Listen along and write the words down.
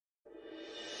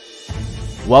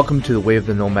Welcome to the Way of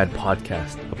the Nomad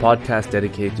podcast, a podcast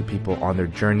dedicated to people on their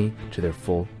journey to their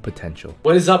full potential.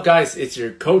 What is up, guys? It's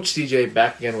your coach CJ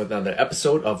back again with another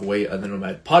episode of Way of the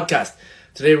Nomad podcast.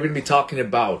 Today we're going to be talking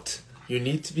about you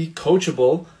need to be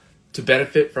coachable to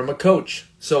benefit from a coach.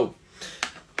 So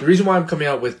the reason why I'm coming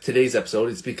out with today's episode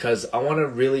is because I want to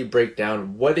really break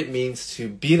down what it means to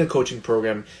be in a coaching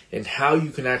program and how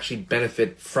you can actually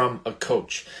benefit from a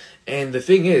coach. And the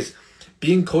thing is,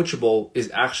 being coachable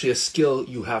is actually a skill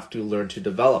you have to learn to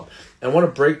develop. And I want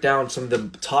to break down some of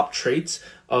the top traits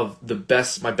of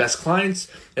my best clients,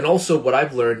 and also what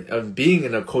I've learned of being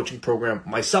in a coaching program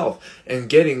myself and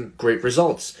getting great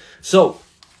results. So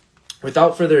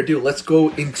without further ado, let's go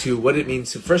into what it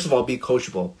means to, first of all, be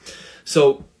coachable.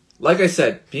 So like I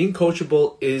said, being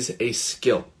coachable is a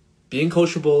skill. Being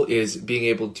coachable is being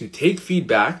able to take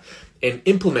feedback and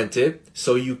implement it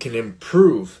so you can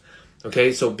improve.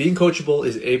 Okay, so being coachable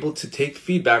is able to take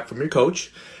feedback from your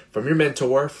coach, from your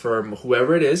mentor, from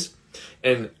whoever it is,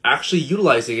 and actually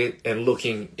utilizing it and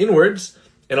looking inwards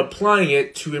and applying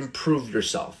it to improve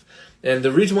yourself. And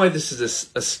the reason why this is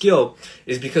a skill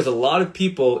is because a lot of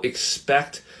people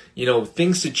expect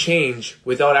things to change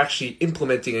without actually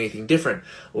implementing anything different.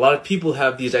 A lot of people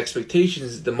have these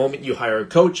expectations the moment you hire a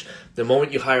coach, the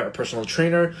moment you hire a personal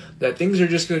trainer, that things are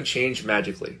just going to change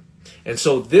magically. And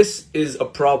so this is a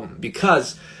problem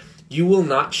because you will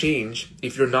not change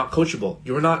if you're not coachable.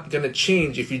 You're not going to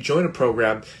change if you join a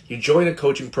program, you join a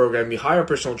coaching program, you hire a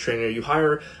personal trainer, you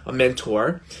hire a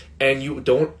mentor, and you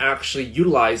don't actually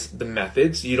utilize the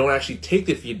methods, you don't actually take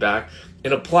the feedback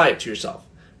and apply it to yourself,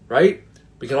 right?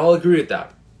 We can all agree with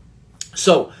that.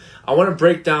 So I want to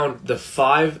break down the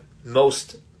 5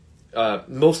 most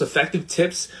effective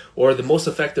tips or the most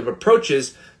effective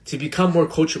approaches to become more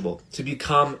coachable, to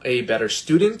become a better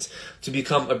student, to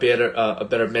become a better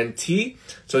mentee,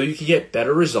 so you can get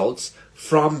better results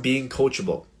from being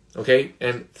coachable, okay?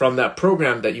 And from that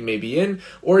program that you may be in,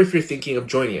 or if you're thinking of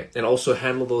joining it, and also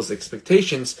handle those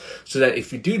expectations so that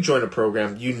if you do join a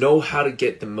program, you know how to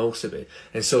get the most of it.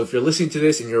 And so if you're listening to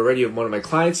this and you're already one of my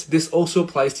clients, this also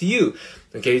applies to you,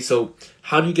 okay? So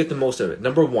how do you get the most of it?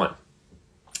 Number 1,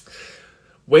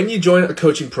 when you join a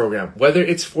coaching program, whether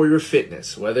it's for your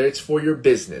fitness, whether it's for your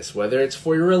business, whether it's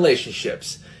for your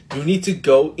relationships, you need to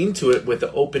go into it with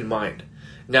an open mind.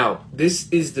 Now, this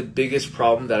is the biggest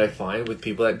problem that I find with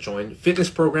people that join fitness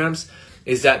programs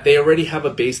is that they already have a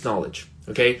base knowledge,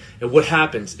 okay? And what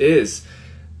happens is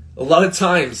a lot of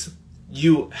times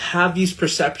you have these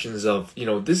perceptions of,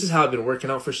 this is how I've been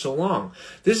working out for so long.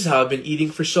 This is how I've been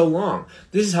eating for so long.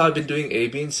 This is how I've been doing A,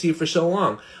 B, and C for so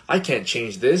long. I can't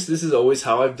change this. This is always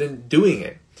how I've been doing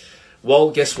it. Well,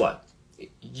 guess what?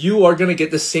 You are going to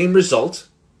get the same result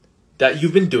that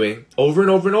you've been doing over and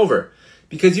over and over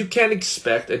because you can't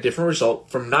expect a different result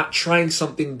from not trying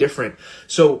something different.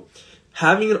 So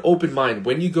having an open mind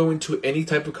when you go into any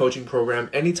type of coaching program,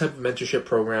 any type of mentorship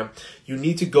program, you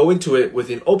need to go into it with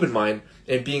an open mind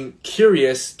and being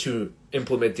curious to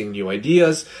implementing new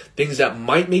ideas, things that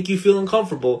might make you feel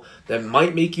uncomfortable, that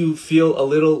might make you feel a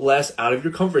little less out of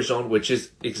your comfort zone, which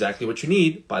is exactly what you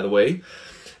need, by the way.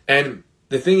 And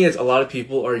the thing is, a lot of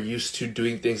people are used to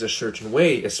doing things a certain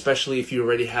way, especially if you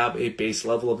already have a base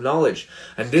level of knowledge.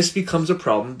 And this becomes a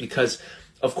problem because,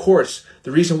 of course,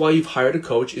 the reason why you've hired a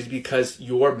coach is because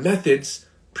your methods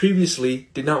previously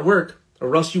did not work,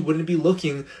 or else you wouldn't be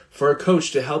looking for a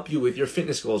coach to help you with your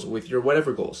fitness goals, with your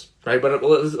whatever goals, right? But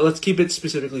let's keep it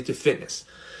specifically to fitness,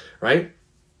 right?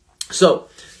 So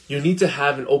you need to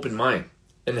have an open mind.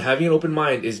 And having an open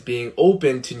mind is being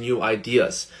open to new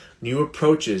ideas, new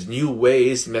approaches, new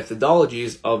ways,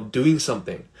 methodologies of doing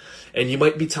something. And you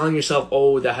might be telling yourself,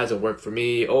 oh, that hasn't worked for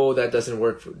me. Oh, that doesn't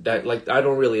work for that. Like, I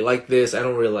don't really like this. I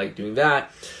don't really like doing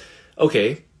that.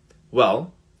 Okay,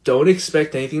 well, don't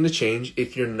expect anything to change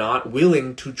if you're not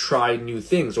willing to try new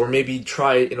things, or maybe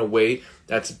try it in a way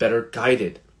that's better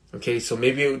guided. Okay, so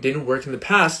maybe it didn't work in the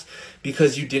past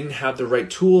because you didn't have the right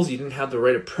tools, you didn't have the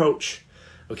right approach.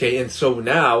 Okay, and so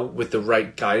now with the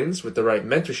right guidance, with the right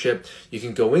mentorship, you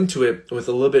can go into it with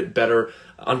a little bit better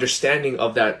understanding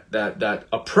of that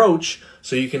approach,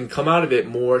 so you can come out of it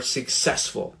more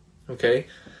successful. Okay,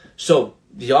 so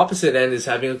the opposite end is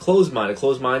having a closed mind. A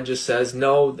closed mind just says,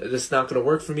 no, this is not going to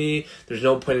work for me. There's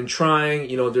no point in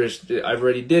trying. I've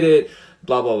already did it,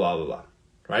 blah, blah, blah, blah, blah.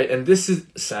 Right? And this is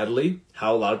sadly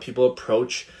how a lot of people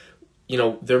approach,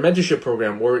 their mentorship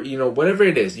program, or, whatever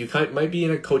it is. You might be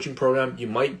in a coaching program. You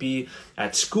might be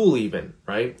at school even,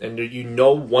 right? And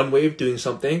one way of doing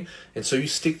something, and so you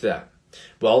stick to that.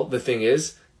 Well, the thing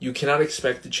is, you cannot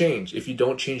expect to change. If you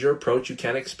don't change your approach, you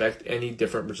can't expect any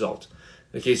different result.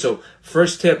 Okay, so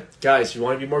first tip, guys, you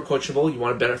want to be more coachable, you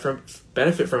want to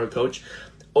benefit from a coach,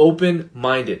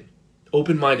 open-minded,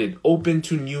 open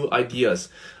to new ideas.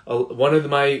 One of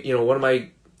my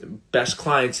best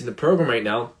clients in the program right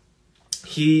now,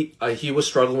 he was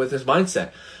struggling with his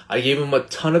mindset. I gave him a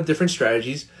ton of different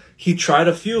strategies. He tried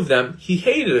a few of them. He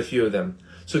hated a few of them.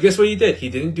 So guess what he did? He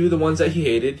didn't do the ones that he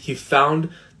hated. He found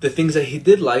the things that he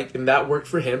did like, and that worked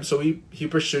for him. So he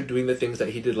pursued doing the things that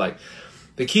he did like.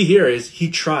 The key here is he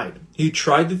tried. He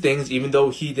tried the things even though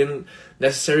he didn't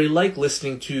necessarily like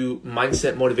listening to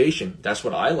mindset motivation. That's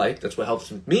what I like. That's what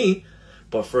helps me.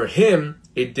 But for him,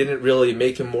 it didn't really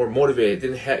make him more motivated.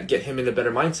 It didn't get him in a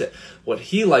better mindset. What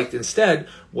he liked instead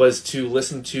was to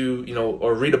listen to,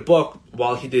 or read a book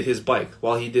while he did his bike,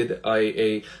 while he did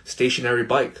a stationary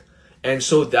bike. And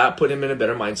so that put him in a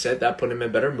better mindset. That put him in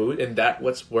a better mood. And that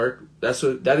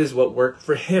is what worked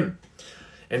for him.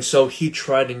 And so he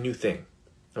tried a new thing.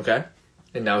 Okay?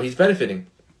 And now he's benefiting.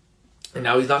 And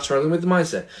now he's not struggling with the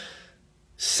mindset.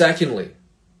 Secondly,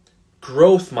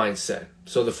 growth mindset.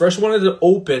 So the first one is the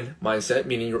open mindset,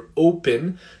 meaning you're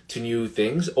open to new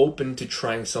things, open to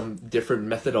trying some different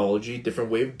methodology,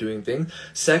 different way of doing things.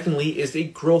 Secondly is a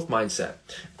growth mindset.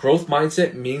 Growth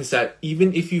mindset means that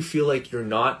even if you feel like you're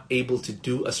not able to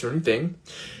do a certain thing,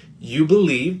 you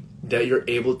believe that you're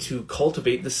able to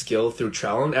cultivate the skill through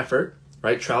trial and effort,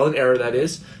 right? Trial and error, that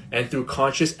is, and through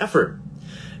conscious effort.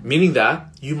 Meaning that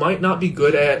you might not be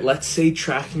good at, let's say,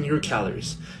 tracking your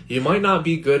calories. You might not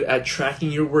be good at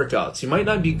tracking your workouts. You might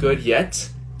not be good yet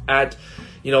at,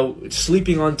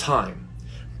 sleeping on time.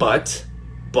 But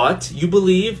you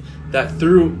believe that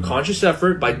through conscious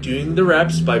effort, by doing the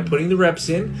reps, by putting the reps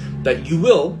in, that you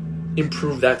will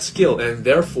improve that skill. And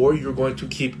therefore, you're going to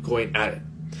keep going at it.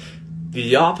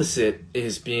 The opposite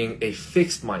is being a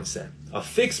fixed mindset. A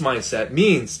fixed mindset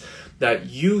means that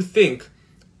you think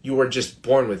you are just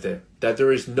born with it, that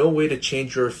there is no way to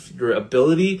change your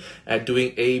ability at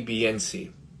doing A, B, and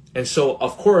C. And so,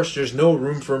 of course, there's no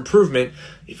room for improvement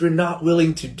if you're not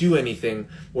willing to do anything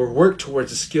or work towards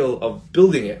the skill of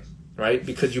building it, right?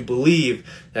 Because you believe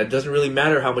that it doesn't really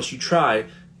matter how much you try,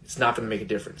 it's not going to make a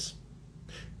difference.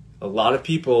 A lot of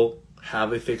people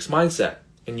have a fixed mindset,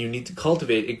 and you need to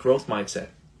cultivate a growth mindset.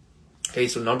 Okay,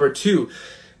 so number 2,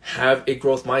 have a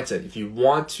growth mindset. If you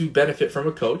want to benefit from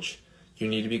a coach, you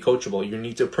need to be coachable. You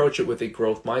need to approach it with a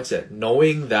growth mindset,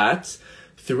 knowing that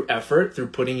through effort, through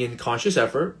putting in conscious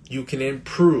effort, you can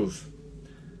improve.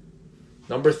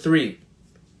 Number 3,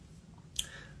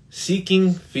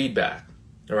 seeking feedback.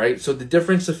 All right. So the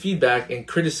difference of feedback and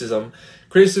criticism.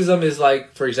 Criticism is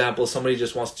like, for example, somebody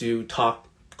just wants to talk,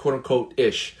 quote unquote,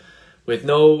 ish, with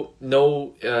no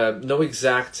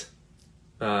exact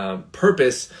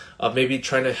purpose of maybe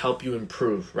trying to help you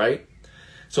improve, right?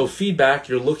 So feedback,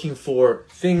 you're looking for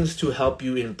things to help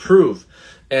you improve.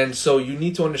 And so you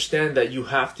need to understand that you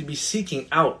have to be seeking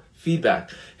out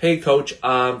feedback. Hey, coach,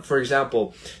 for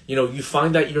example, you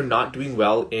find that you're not doing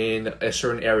well in a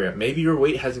certain area. Maybe your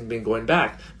weight hasn't been going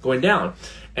down.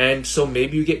 And so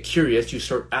maybe you get curious, you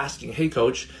start asking, hey,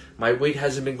 coach, my weight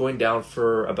hasn't been going down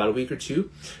for about a week or two.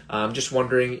 I'm just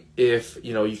wondering if,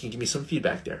 you can give me some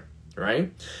feedback there,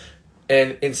 right?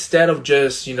 And instead of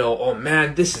just, oh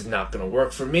man, this is not going to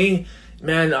work for me.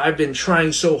 Man, I've been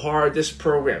trying so hard. This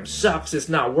program sucks. It's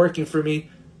not working for me.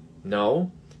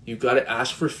 No, you got to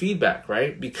ask for feedback,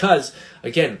 right? Because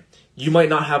again, you might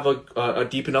not have a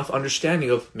deep enough understanding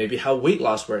of maybe how weight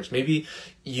loss works. Maybe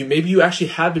you actually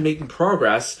have been making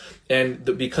progress, and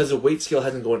because the weight scale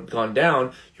hasn't gone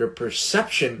down, your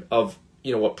perception of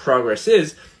what progress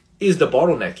is the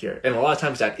bottleneck here. And a lot of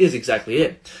times that is exactly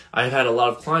it. I've had a lot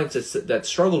of clients that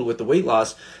struggled with the weight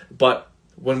loss, but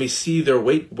when we see their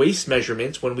waist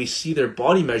measurements, when we see their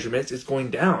body measurements, it's going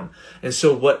down. And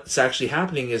so what's actually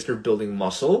happening is they're building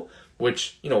muscle,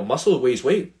 which, muscle weighs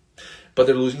weight, but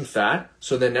they're losing fat.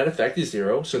 So the net effect is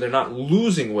 0. So they're not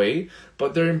losing weight,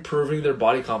 but they're improving their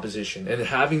body composition. And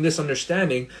having this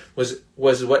understanding was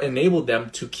what enabled them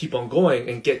to keep on going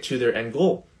and get to their end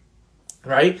goal,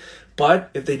 right? But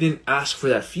if they didn't ask for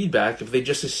that feedback, if they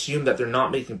just assumed that they're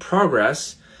not making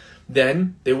progress,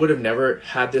 then they would have never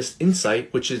had this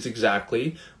insight, which is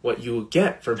exactly what you will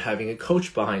get from having a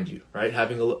coach behind you, right?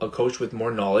 Having a coach with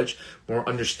more knowledge, more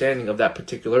understanding of that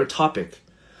particular topic.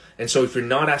 And so if you're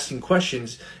not asking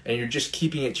questions and you're just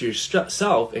keeping it to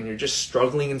yourself and you're just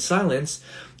struggling in silence,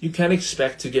 you can't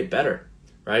expect to get better,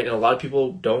 right? And a lot of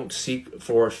people don't seek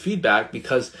for feedback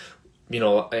because, and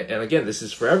again, this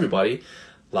is for everybody,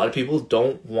 A lot of people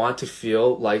don't want to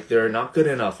feel like they're not good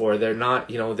enough, or they're not,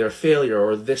 they're a failure,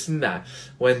 or this and that,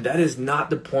 when that is not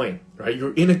the point, right?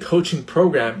 You're in a coaching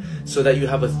program so that you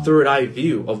have a third eye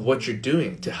view of what you're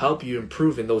doing to help you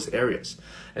improve in those areas.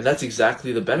 And that's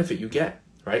exactly the benefit you get,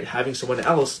 right? Having someone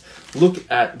else look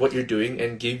at what you're doing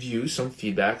and give you some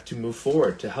feedback to move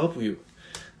forward, to help you.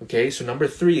 Okay, so number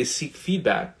 3 is seek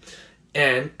feedback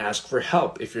and ask for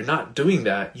help. If you're not doing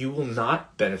that, you will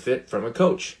not benefit from a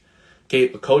coach. Okay,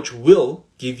 a coach will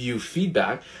give you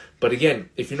feedback, but again,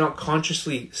 if you're not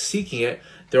consciously seeking it,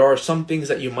 there are some things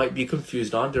that you might be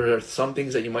confused on. There are some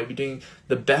things that you might be doing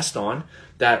the best on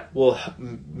that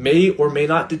may or may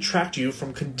not detract you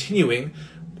from continuing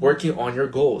working on your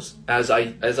goals. As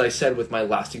I said with my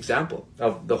last example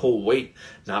of the whole weight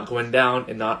not going down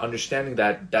and not understanding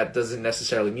that doesn't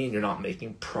necessarily mean you're not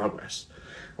making progress.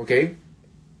 Okay?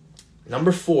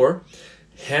 Number 4,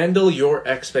 handle your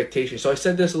expectations. So I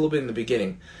said this a little bit in the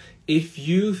beginning. If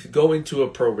you go into a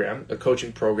program, a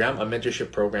coaching program, a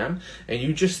mentorship program, and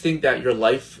you just think that your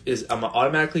life is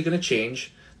automatically going to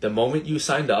change the moment you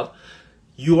signed up,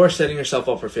 you are setting yourself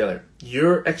up for failure.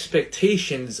 Your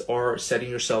expectations are setting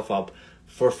yourself up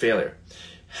for failure.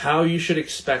 How you should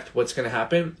expect what's going to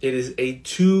happen, it is a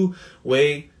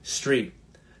two-way street.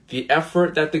 The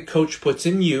effort that the coach puts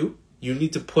in you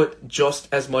need to put just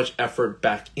as much effort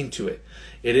back into it.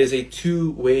 It is a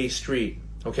two-way street,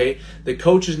 okay? The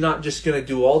coach is not just going to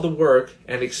do all the work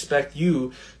and expect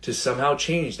you to somehow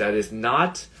change. That is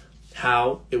not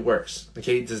how it works,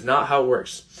 okay? It is not how it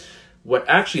works. What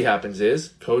actually happens is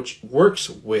coach works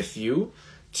with you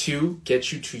to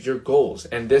get you to your goals.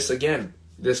 And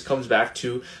this comes back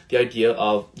to the idea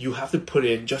of you have to put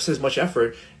in just as much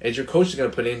effort as your coach is going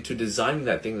to put into designing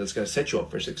that thing that's going to set you up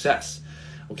for success.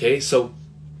 Okay, so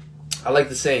I like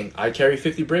the saying, I carry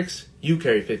 50 bricks, you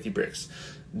carry 50 bricks.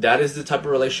 That is the type of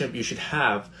relationship you should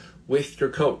have with your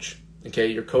coach. Okay,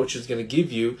 your coach is going to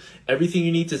give you everything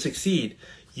you need to succeed.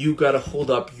 You got to hold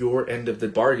up your end of the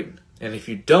bargain. And if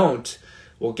you don't,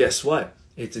 well, guess what?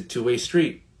 It's a two-way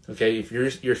street. Okay, if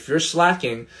you're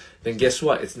slacking, then guess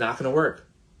what? It's not going to work.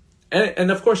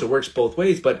 And of course, it works both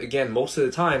ways. But again, most of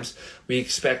the times, we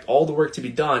expect all the work to be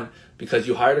done because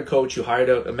you hired a coach, you hired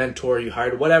a mentor, you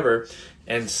hired whatever,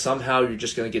 and somehow you're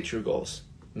just going to get your goals.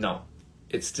 No,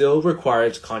 it still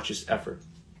requires conscious effort.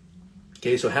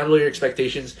 Okay, so handle your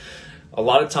expectations. A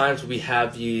lot of times we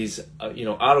have these,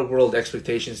 out-of-world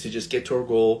expectations to just get to our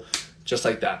goal just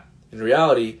like that. In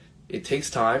reality, it takes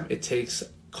time, it takes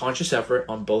conscious effort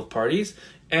on both parties,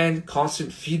 and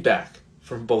constant feedback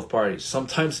from both parties.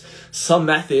 Sometimes some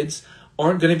methods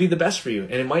aren't going to be the best for you,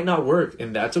 and it might not work,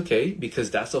 and that's okay,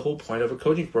 because that's the whole point of a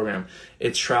coaching program.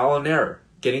 It's trial and error,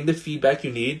 getting the feedback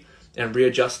you need and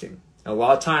readjusting. A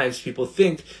lot of times people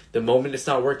think the moment it's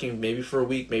not working, maybe for a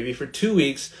week, maybe for 2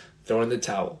 weeks, throw in the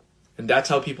towel. And that's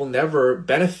how people never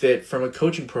benefit from a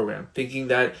coaching program, thinking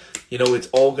that, it's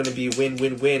all going to be win,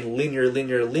 win, win,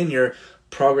 linear,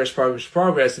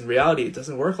 progress. In reality, it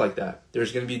doesn't work like that.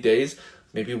 There's going to be days,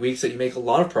 maybe weeks that you make a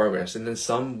lot of progress, and then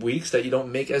some weeks that you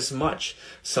don't make as much.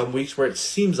 Some weeks where it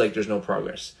seems like there's no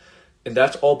progress. And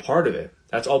that's all part of it.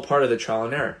 That's all part of the trial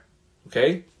and error.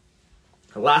 Okay?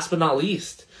 And last but not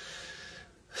least,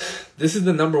 this is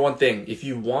the number one thing. If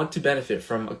you want to benefit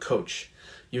from a coach,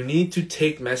 you need to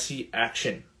take messy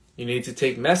action. You need to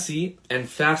take messy and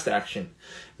fast action.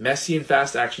 Messy and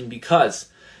fast action, because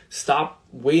stop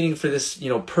waiting for this,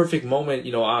 perfect moment.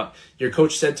 Your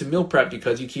coach said to meal prep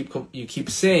because you keep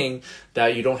saying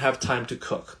that you don't have time to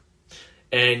cook,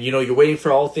 and you're waiting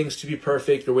for all things to be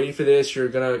perfect. You're waiting for this. You're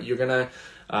gonna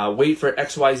wait for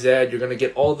X, Y, Z. You're gonna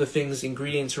get all the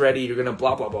ingredients ready. You're gonna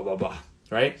blah blah blah blah blah,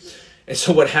 right? And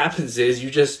so what happens is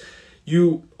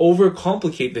you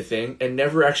overcomplicate the thing and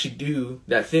never actually do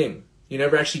that thing. You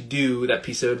never actually do that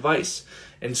piece of advice.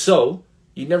 And so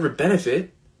you never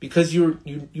benefit because you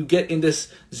get in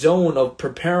this zone of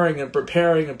preparing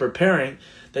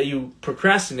that you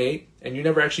procrastinate and you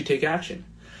never actually take action.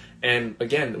 And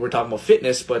again, we're talking about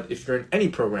fitness, but if you're in any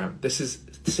program, the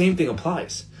same thing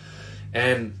applies.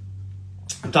 And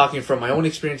I'm talking from my own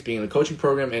experience being in a coaching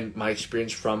program and my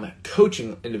experience from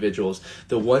coaching individuals.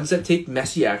 The ones that take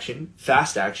messy action,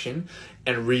 fast action,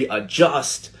 and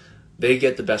readjust, they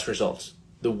get the best results.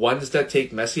 The ones that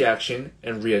take messy action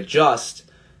and readjust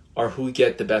are who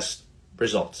get the best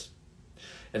results.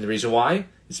 And the reason why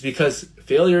is because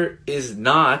failure is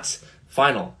not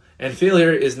final. And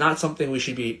failure is not something we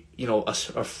should be,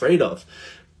 afraid of.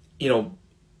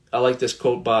 I like this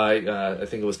quote by, I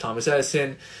think it was Thomas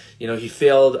Edison. You know, he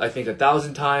failed, I think,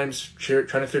 1,000 times trying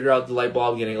to figure out the light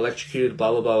bulb, getting electrocuted,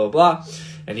 blah, blah, blah, blah, blah.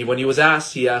 And when he was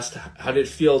asked, how did it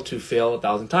feel to fail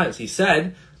 1,000 times? He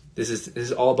said, this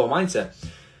is all about mindset.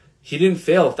 He didn't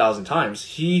fail 1,000 times.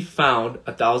 He found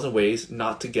 1,000 ways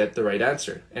not to get the right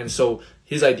answer. And so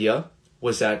his idea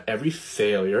was that every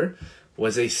failure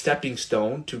was a stepping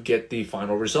stone to get the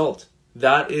final result.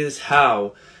 That is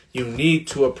how you need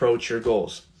to approach your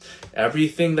goals.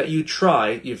 Everything that you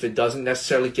try, if it doesn't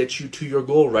necessarily get you to your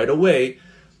goal right away,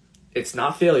 it's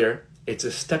not failure. It's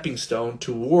a stepping stone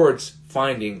towards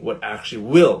finding what actually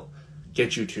will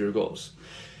get you to your goals.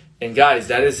 And guys,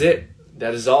 that is it.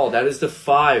 That is all. That is the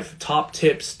 5 top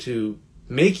tips to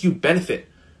make you benefit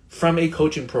from a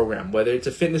coaching program, whether it's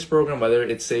a fitness program, whether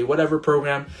it's a whatever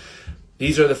program.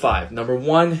 These are the 5. Number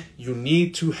 1, you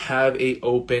need to have an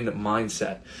open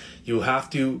mindset. You have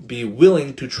to be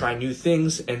willing to try new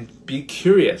things and be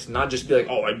curious, not just be like,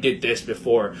 oh, I did this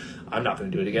before, I'm not going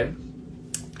to do it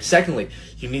again. Secondly,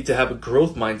 you need to have a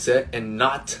growth mindset and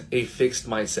not a fixed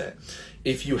mindset.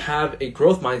 If you have a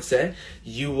growth mindset,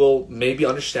 you will maybe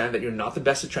understand that you're not the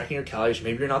best at tracking your calories.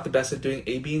 Maybe you're not the best at doing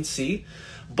A, B, and C,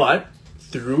 but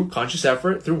through conscious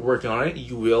effort, through working on it,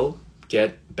 you will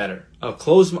get better.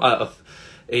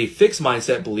 A fixed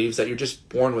mindset believes that you're just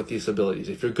born with these abilities.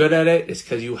 If you're good at it, it's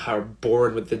because you are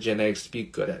born with the genetics to be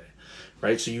good at it,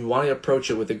 right? So you want to approach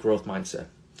it with a growth mindset.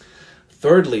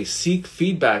 Thirdly, seek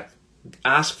feedback.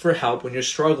 Ask for help when you're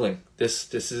struggling.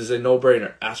 This is a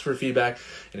no-brainer. Ask for feedback,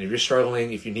 and if you're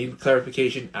struggling, if you need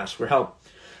clarification, ask for help.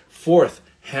 Fourth,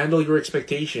 handle your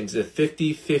expectations. The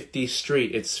 50-50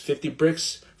 street. It's 50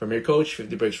 bricks from your coach,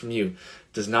 50 bricks from you.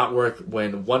 It does not work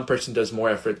when one person does more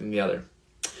effort than the other.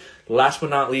 Last but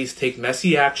not least, take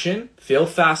messy action, fail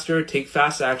faster, take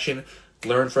fast action,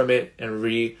 learn from it, and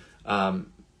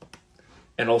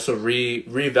also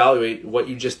reevaluate what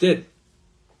you just did.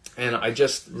 And I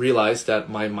just realized that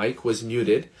my mic was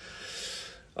muted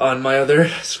on my other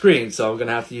screen, so I'm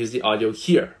gonna have to use the audio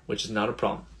here, which is not a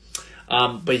problem.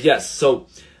 But yes, so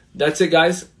that's it,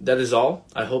 guys. That is all.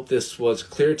 I hope this was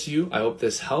clear to you. I hope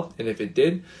this helped, and if it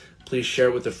did, please share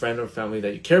it with a friend or family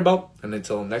that you care about. And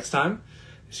until next time,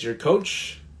 this is your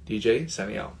coach, DJ,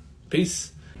 signing out.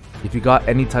 Peace. If you got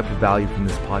any type of value from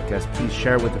this podcast, please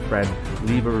share it with a friend,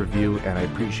 leave a review, and I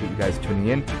appreciate you guys tuning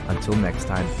in. Until next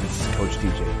time, this is Coach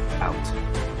DJ,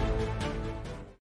 out.